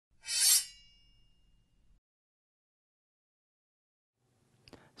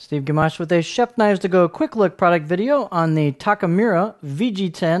Steve Gamache with a Chef Knives to Go quick look product video on the Takamura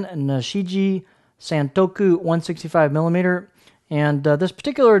VG10 Nashiji Santoku 165mm. And this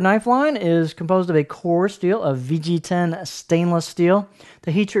particular knife line is composed of a core steel of VG10 stainless steel.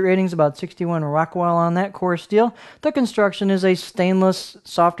 The heat treat rating is about 61 Rockwell on that core steel. The construction is a stainless,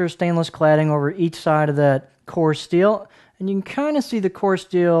 softer stainless cladding over each side of that core steel. And you can kind of see the core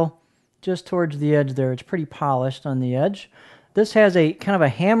steel just towards the edge there. It's pretty polished on the edge. This has a kind of a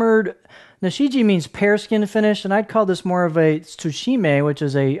hammered, Nashiji means pear skin finish, and I'd call this more of a tsushime, which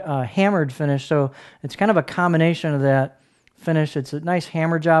is a hammered finish. So it's kind of a combination of that finish. It's a nice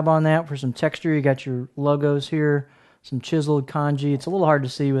hammer job on that for some texture. You got your logos here, some chiseled kanji. It's a little hard to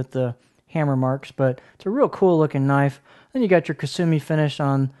see with the hammer marks, but it's a real cool looking knife. Then you got your kasumi finish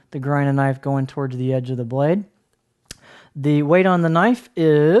on the grind of knife going towards the edge of the blade. The weight on the knife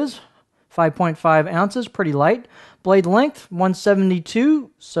is 5.5 ounces, pretty light. Blade length,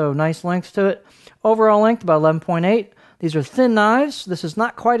 172, so nice length to it. Overall length, about 11.8. These are thin knives. This is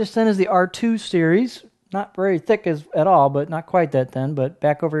not quite as thin as the R2 series. Not very thick at all, but not quite that thin. But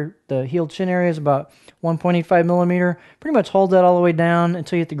back over the heel chin area is about 1.85 millimeter. Pretty much hold that all the way down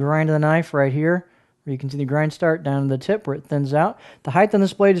until you hit the grind of the knife right here, where you can see the grind start down to the tip where it thins out. The height on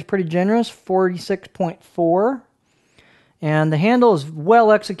this blade is pretty generous, 46.4. And the handle is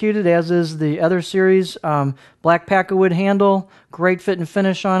well executed, as is the other series. Black Packawood handle, great fit and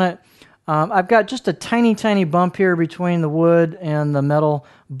finish on it. I've got just a tiny, tiny bump here between the wood and the metal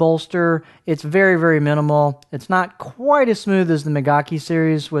bolster. It's very, very minimal. It's not quite as smooth as the Megaki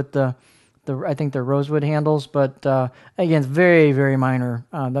series with the I think they're rosewood handles, but again, it's very, very minor.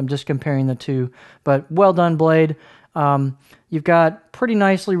 I'm just comparing the two, but well done blade. You've got pretty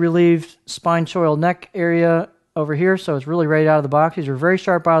nicely relieved spine choil neck area over here, so it's really right out of the box. These are very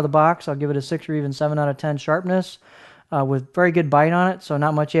sharp out of the box. I'll give it a 6 or even 7 out of 10 sharpness with very good bite on it, so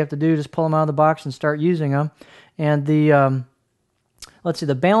not much you have to do. Just pull them out of the box and start using them. And the, let's see,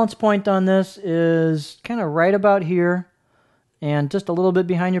 the balance point on this is kind of right about here and just a little bit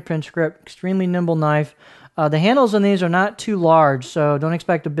behind your pinch grip. Extremely nimble knife. The handles on these are not too large, so don't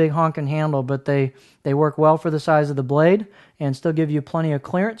expect a big honking handle, but they work well for the size of the blade and still give you plenty of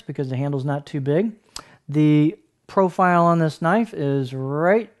clearance because the handle's not too big. The profile on this knife is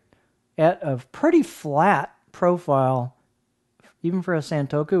right at a pretty flat profile, even for a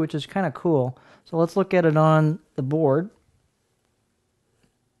Santoku, which is kind of cool. So let's look at it on the board.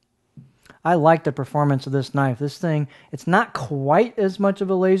 I like the performance of this knife. This thing, it's not quite as much of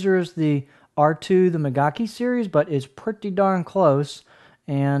a laser as the R2, the Megaki series, but it's pretty darn close,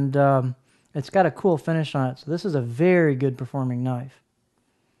 and it's got a cool finish on it. So this is a very good performing knife.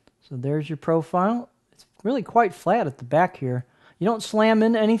 So there's your profile. Really quite flat at the back here. You don't slam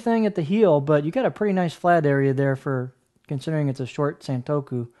into anything at the heel, but you got a pretty nice flat area there for considering it's a short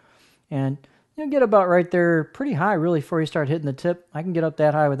Santoku. And you'll get about right there pretty high really before you start hitting the tip. I can get up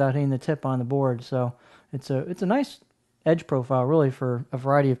that high without hitting the tip on the board. So it's a nice edge profile really for a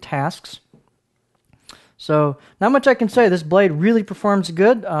variety of tasks. So not much I can say. This blade really performs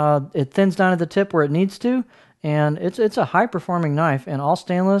good. It thins down at the tip where it needs to, and it's a high performing knife and all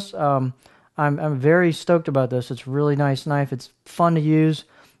stainless. I'm very stoked about this. It's a really nice knife. It's fun to use,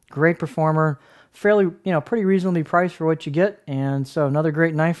 great performer, fairly, pretty reasonably priced for what you get. And so another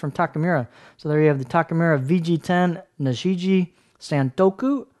great knife from Takamura. So there you have the Takamura VG10 Nashiji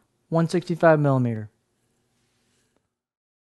Santoku 165mm.